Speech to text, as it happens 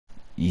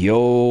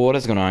Yo, what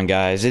is going on,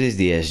 guys? It is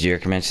the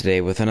SG Command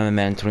today with another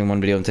Madden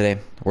 21 video. And today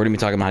we're gonna be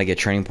talking about how to get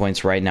training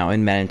points right now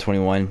in Madden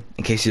 21.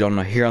 In case you don't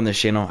know, here on this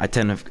channel I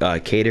tend to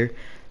cater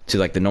to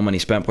like the no money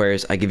spent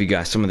players. I give you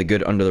guys some of the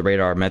good under the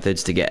radar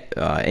methods to get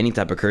any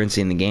type of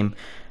currency in the game,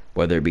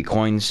 whether it be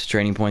coins,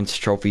 training points,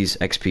 trophies,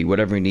 XP,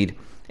 whatever you need.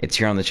 It's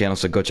here on the channel,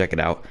 so go check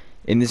it out.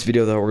 In this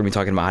video though, we're gonna be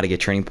talking about how to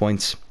get training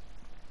points.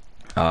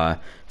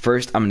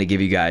 First, I'm gonna give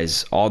you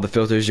guys all the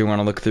filters you want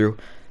to look through.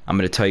 I'm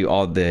going to tell you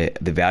all the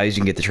values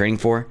you can get the training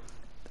for.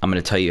 I'm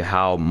going to tell you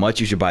how much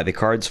you should buy the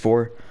cards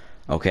for.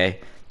 Okay.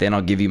 Then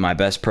I'll give you my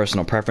best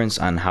personal preference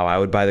on how I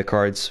would buy the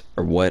cards,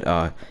 or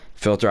what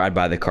filter I'd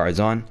buy the cards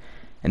on.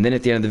 And then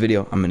at the end of the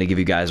video, I'm going to give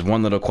you guys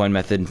one little coin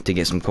method to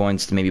get some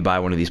coins to maybe buy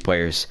one of these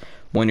players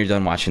when you're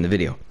done watching the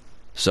video.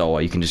 So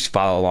you can just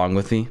follow along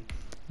with me,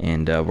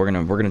 and we're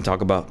gonna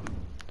talk about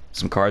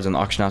some cards on the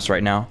auction house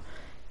right now,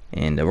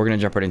 and we're gonna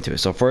jump right into it.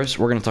 So first,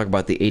 we're gonna talk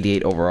about the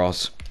 88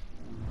 overalls.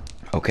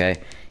 Okay.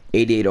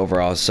 88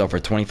 overalls sell for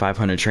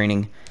 2,500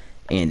 training,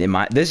 and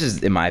this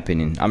is in my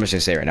opinion, I'm just gonna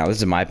say right now, this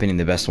is in my opinion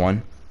the best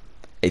one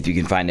if you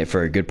can find it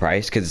for a good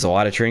price, because it's a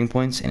lot of training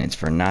points and it's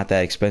for not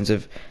that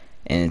expensive,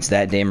 and it's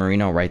that Dan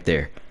Marino right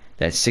there.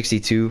 That's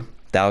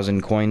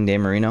 62,000 coin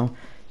Dan Marino.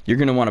 You're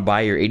gonna want to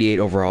buy your 88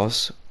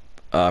 overalls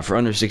for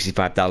under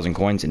 65,000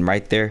 coins, and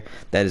right there,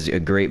 that is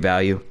a great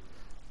value.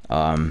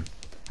 I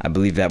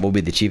believe that will be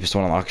the cheapest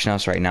one on the auction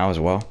house right now as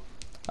well.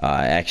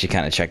 I actually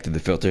kind of checked through the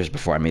filters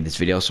before I made this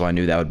video, so I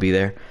knew that would be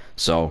there.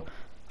 So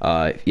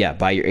yeah,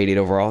 buy your 88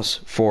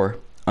 overalls for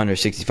under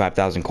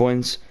 65,000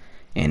 coins,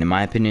 and in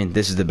my opinion,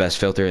 this is the best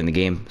filter in the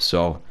game.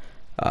 So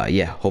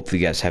yeah,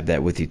 hopefully you guys have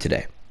that with you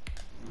today.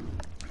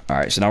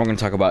 Alright, so now we're going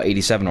to talk about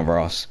 87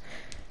 overalls,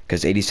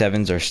 because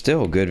 87s are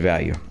still good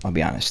value. I'll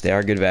be honest, they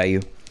are good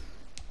value.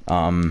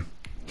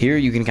 Here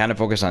you can kind of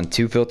focus on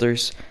two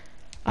filters.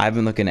 I've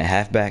been looking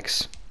at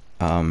halfbacks.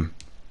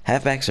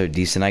 Halfbacks are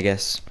decent, I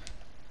guess,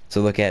 to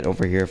look at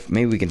over here.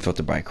 Maybe we can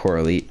filter by core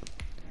elite.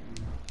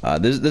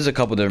 There's a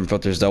couple different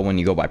filters though when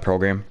you go by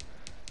program.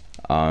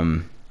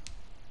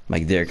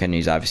 Like Derrick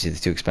Henry's obviously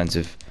too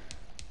expensive,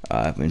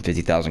 and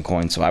 50,000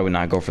 coins, so I would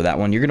not go for that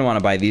one. You're gonna want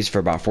to buy these for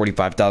about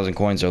 45,000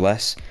 coins or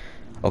less.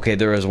 Okay,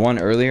 there was one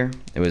earlier.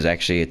 It was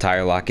actually a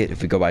tire locket.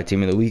 If we go by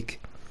team of the week,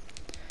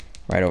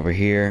 right over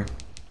here,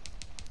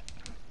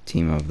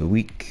 team of the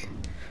week,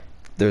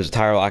 there's a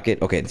tire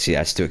locket. Okay, see,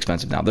 that's too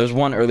expensive now. There's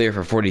one earlier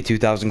for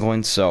 42,000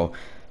 coins, so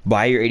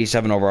buy your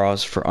 87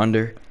 overalls for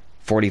under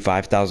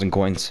 45,000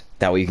 coins.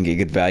 That way you can get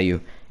good value.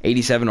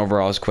 87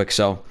 overalls quick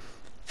sell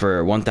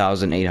for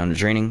 1,800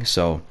 training.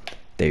 So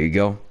there you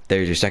go.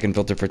 There's your second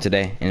filter for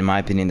today, and in my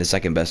opinion, the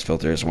second best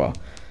filter as well.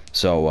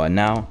 So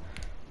now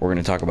we're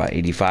going to talk about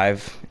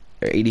 85,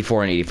 or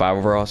 84 and 85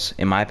 overalls.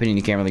 In my opinion,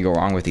 you can't really go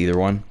wrong with either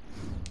one.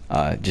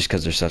 Just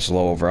because they're such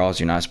low overalls,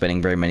 you're not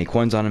spending very many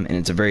coins on them, and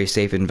it's a very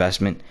safe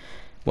investment.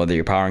 Whether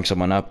you're powering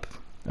someone up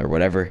or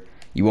whatever,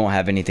 you won't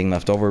have anything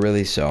left over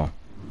really. So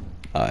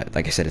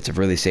like I said, it's a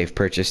really safe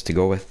purchase to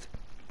go with.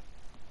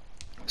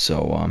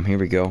 So here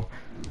we go.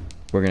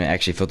 We're gonna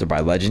actually filter by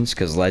legends,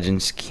 because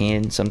legends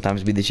can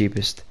sometimes be the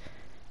cheapest.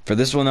 For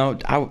this one though,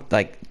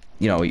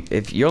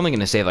 if you're only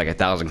gonna save like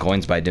 1,000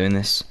 coins by doing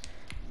this,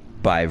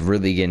 by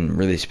really getting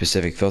really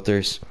specific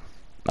filters,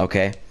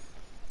 okay.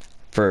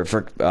 For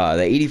the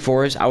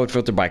 84s, I would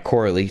filter by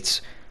core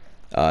elites.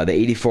 The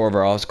 84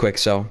 overalls quick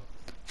sell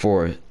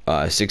for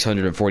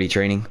 640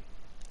 training.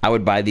 I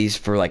would buy these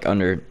for like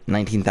under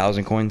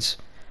 19,000 coins.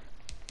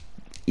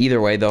 Either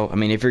way though, I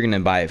mean, if you're gonna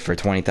buy it for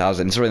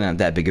 20,000, it's really not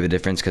that big of a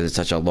difference because it's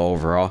such a low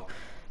overall.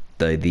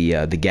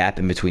 The gap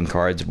in between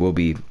cards will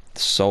be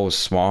so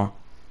small,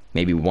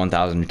 maybe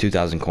 1,000 or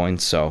 2,000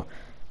 coins. So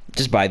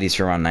just buy these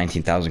for around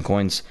 19,000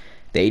 coins.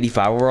 The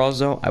 85 overalls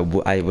though,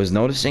 I was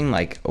noticing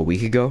like a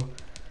week ago,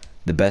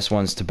 the best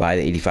ones to buy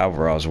the 85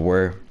 overalls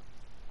were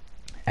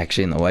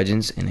actually in the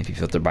legends, and if you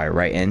filter by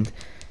right end,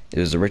 it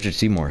was the Richard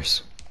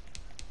Seymours.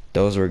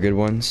 Those were good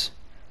ones.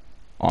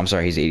 Oh, I'm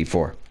sorry, he's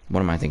 84.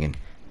 What am I thinking?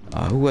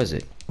 Who was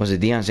it? Was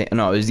it Deion Sanders?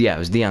 No, it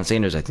was Deion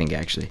Sanders, I think,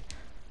 actually.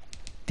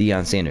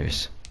 Deion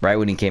Sanders. Right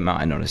when he came out,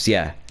 I noticed.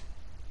 Yeah.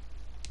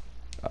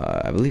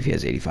 I believe he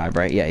has 85,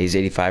 right? Yeah, he's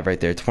 85 right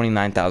there.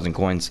 29,000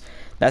 coins.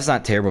 That's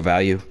not terrible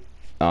value.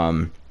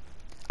 I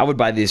would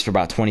buy these for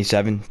about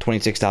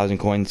 26,000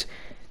 coins.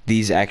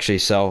 These actually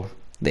sell,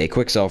 they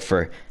quick sell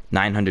for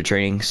 900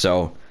 training.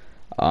 So,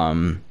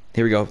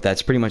 here we go.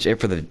 That's pretty much it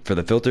for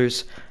the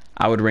filters.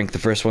 I would rank the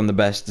first one the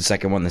best, the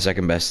second one the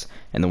second best,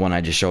 and the one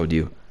I just showed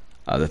you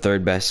the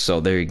third best. So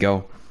there you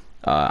go.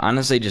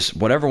 Honestly, just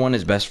whatever one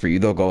is best for you,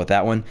 they'll go with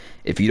that one.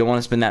 If you don't want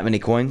to spend that many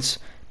coins,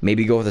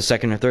 maybe go with the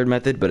second or third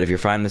method. But if you're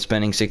fine with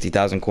spending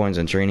 60,000 coins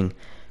on training,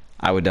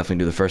 I would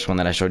definitely do the first one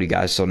that I showed you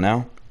guys. So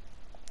now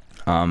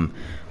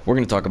we're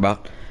going to talk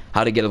about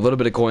how to get a little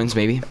bit of coins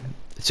maybe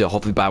to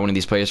hopefully buy one of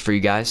these players for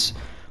you guys.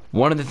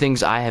 One of the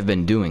things I have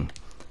been doing,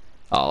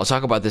 I'll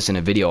talk about this in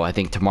a video, I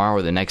think tomorrow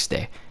or the next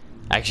day.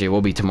 Actually, it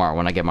will be tomorrow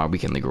when I get my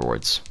weekend league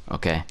rewards.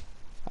 Okay.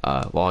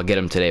 Well, I'll get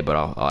them today, but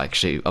I'll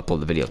actually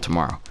upload the video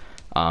tomorrow.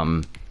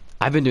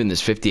 I've been doing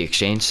this 50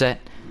 exchange set,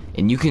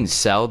 and you can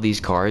sell these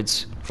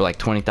cards for like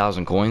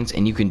 20,000 coins,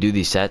 and you can do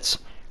these sets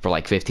for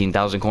like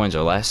 15,000 coins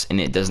or less, and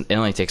it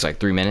only takes like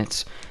 3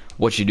 minutes.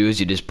 What you do is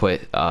you just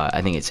put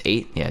I think it's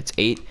 8, yeah, it's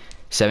 8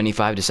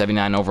 75 to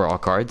 79 overall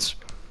cards,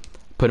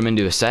 put them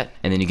into a set,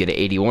 and then you get an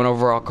 81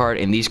 overall card.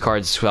 And these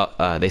cards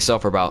they sell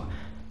for about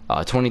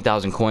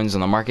 20,000 coins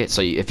on the market.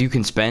 So if you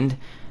can spend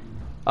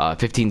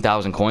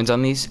 15,000 coins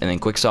on these and then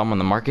quick sell them on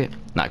the market,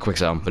 not quick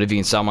sell them, but if you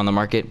can sell them on the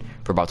market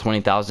for about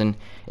 20,000,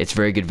 it's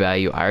very good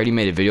value. I already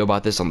made a video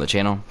about this on the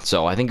channel,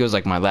 so I think it was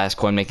like my last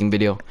coin making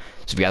video.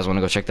 So if you guys want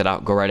to go check that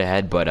out, go right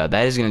ahead. But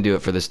that is going to do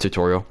it for this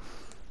tutorial.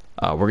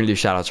 We're going to do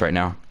shout outs right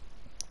now.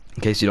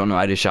 In case you don't know,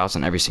 I do shout outs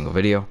on every single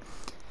video.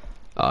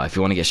 If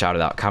you want to get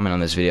shouted out, comment on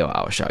this video.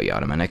 I will shout you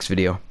out in my next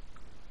video.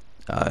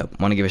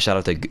 Want to give a shout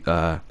out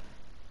to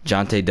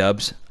Jonte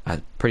Dubs.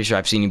 I'm pretty sure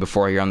I've seen you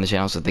before here on the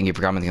channel, so thank you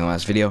for commenting on the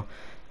last video.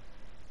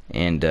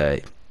 And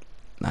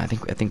I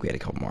think we had a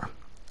couple more.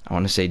 I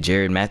want to say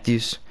Jared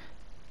Matthews.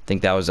 I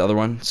think that was the other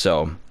one.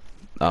 So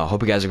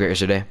hope you guys have a great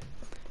rest of your day.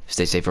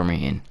 Stay safe for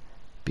me, and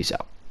peace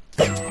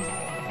out.